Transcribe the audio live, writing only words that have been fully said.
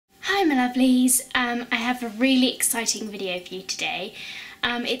my lovelies, I have a really exciting video for you today.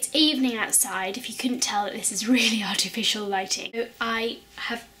 It's evening outside, if you couldn't tell that this is really artificial lighting. So I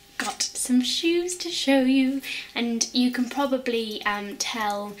have got some shoes to show you, and you can probably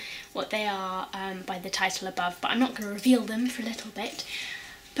tell what they are by the title above, but I'm not going to reveal them for a little bit.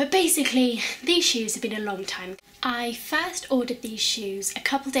 But basically, these shoes have been a long time. I first ordered these shoes a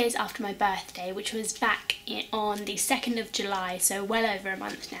couple days after my birthday, which was back on the 2nd of July, so well over a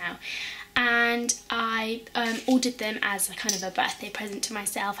month now. And I ordered them as a kind of a birthday present to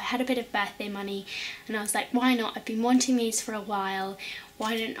myself. I had a bit of birthday money and I was like, why not? I've been wanting these for a while,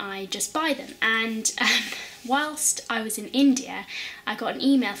 why don't I just buy them? And whilst I was in India, I got an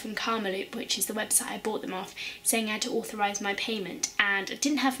email from Campbell, which is the website I bought them off, saying I had to authorise my payment, and I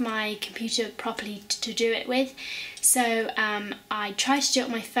didn't have my computer properly to do it with, so I tried to do it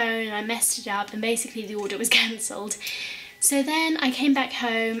on my phone and I messed it up, and basically the order was cancelled. So then I came back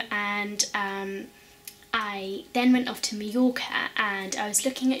home and I then went off to Mallorca, and I was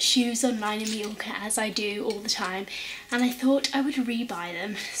looking at shoes online in Mallorca, as I do all the time, and I thought I would rebuy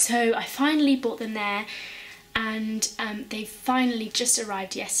them. So I finally bought them there, and they finally just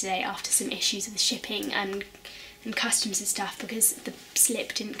arrived yesterday after some issues with shipping and customs and stuff, because the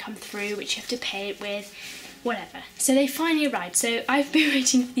slip didn't come through, which you have to pay it with, whatever. So they finally arrived. So I've been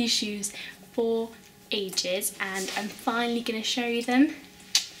waiting for these shoes for ages, and I'm finally going to show you them.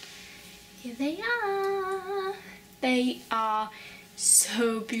 Here they are. They are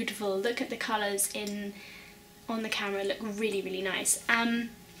so beautiful. Look at the colours on the camera, look really, really nice.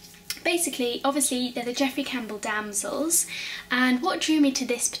 Basically, obviously, they're the Jeffrey Campbell Damsels, and what drew me to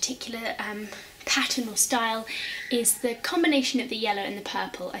this particular pattern or style is the combination of the yellow and the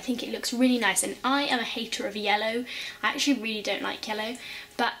purple. I think it looks really nice, and I am a hater of yellow. I actually really don't like yellow,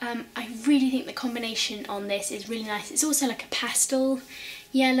 but I really think the combination on this is really nice. It's also like a pastel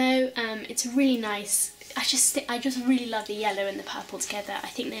yellow. It's really nice. I just really love the yellow and the purple together. I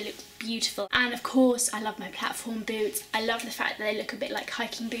think they look beautiful. And of course, I love my platform boots. I love the fact that they look a bit like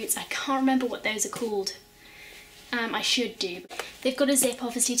hiking boots. I can't remember what those are called. I should do. They've got a zip,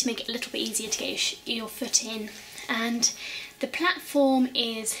 obviously, to make it a little bit easier to get your foot in. And the platform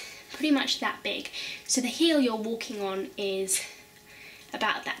is pretty much that big. So the heel you're walking on is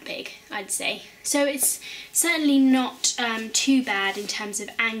about that big, I'd say. So it's certainly not too bad in terms of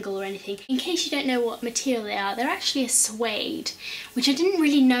angle or anything. In case you don't know what material they are, they're actually a suede, which I didn't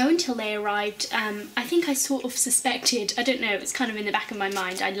really know until they arrived. I think I sort of suspected, I don't know, it's kind of in the back of my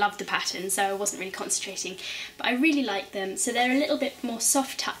mind. I love the pattern, so I wasn't really concentrating, but I really like them. So they're a little bit more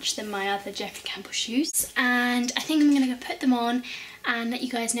soft touch than my other Jeffrey Campbell shoes, and I think I'm going to go put them on and let you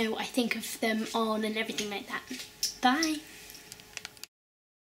guys know what I think of them on and everything like that. Bye!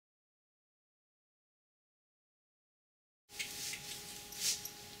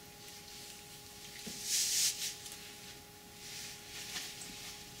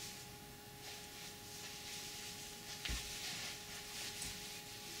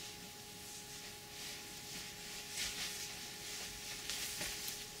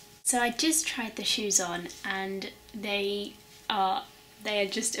 So I just tried the shoes on, and they are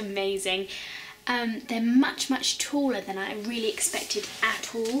just amazing. They're much taller than I really expected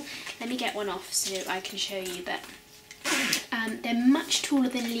at all. Let me get one off so I can show you, but they're much taller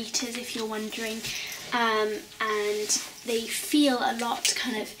than litres, if you're wondering, and they feel a lot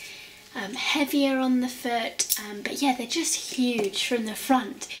kind of heavier on the foot, but yeah, they're just huge from the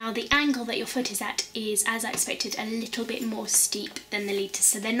front. Now the angle that your foot is at is, as I expected, a little bit more steep than the litres,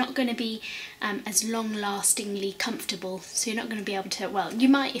 so they're not going to be as long-lastingly comfortable, so you're not going to be able to, well, you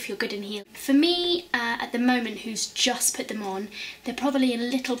might if you're good in heel. For me, at the moment, who's just put them on, they're probably a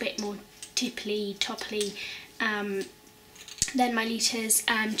little bit more topply than my litres,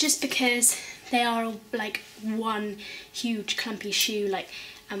 just because they are like one huge clumpy shoe, like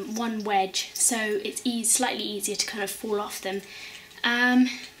one wedge, so it's slightly easier to kind of fall off them.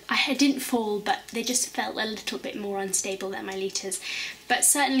 I didn't fall, but they just felt a little bit more unstable than my litres, but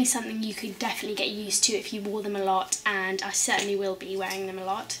certainly something you could definitely get used to if you wore them a lot, and I certainly will be wearing them a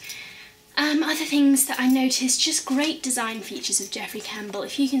lot. Other things that I noticed, just great design features of Jeffrey Campbell.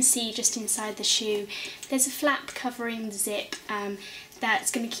 If you can see just inside the shoe, there's a flap covering the zip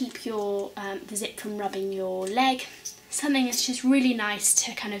that's going to keep your the zip from rubbing your leg. Something that's just really nice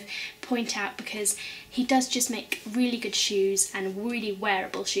to kind of point out, because he does just make really good shoes and really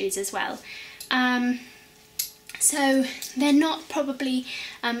wearable shoes as well. So they're not probably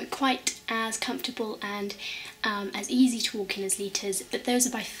quite as comfortable and as easy to walk in as litres, but those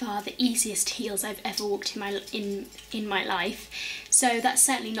are by far the easiest heels I've ever walked in my life. So that's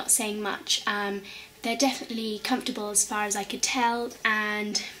certainly not saying much. They're definitely comfortable as far as I could tell,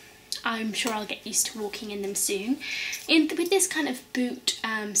 and I'm sure I'll get used to walking in them soon. With this kind of boot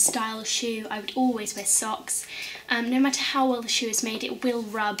style shoe, I would always wear socks. No matter how well the shoe is made, it will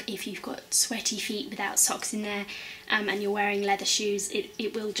rub if you've got sweaty feet without socks in there, and you're wearing leather shoes,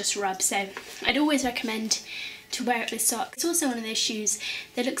 it will just rub. So I'd always recommend to wear it with socks. It's also one of those shoes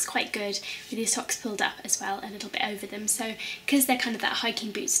that looks quite good with your socks pulled up as well, a little bit over them. So because they're kind of that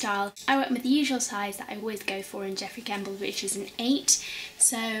hiking boot style, I went with the usual size that I always go for in Jeffrey Campbell, which is an 8.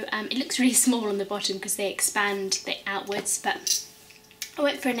 So it looks really small on the bottom because they expand outwards, but I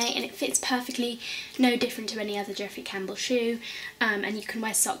went for an 8 and it fits perfectly, no different to any other Jeffrey Campbell shoe, and you can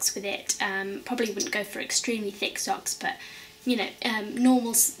wear socks with it. Probably wouldn't go for extremely thick socks, but you know,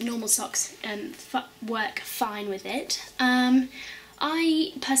 normal socks work fine with it.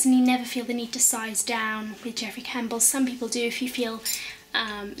 I personally never feel the need to size down with Jeffrey Campbell. Some people do if you feel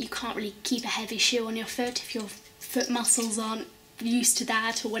you can't really keep a heavy shoe on your foot, if your foot muscles aren't used to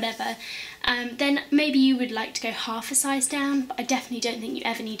that or whatever, then maybe you would like to go half a size down, but I definitely don't think you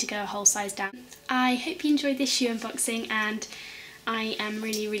ever need to go a whole size down. I hope you enjoyed this shoe unboxing, and I am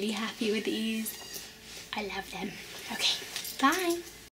really happy with these. I love them. Okay, bye!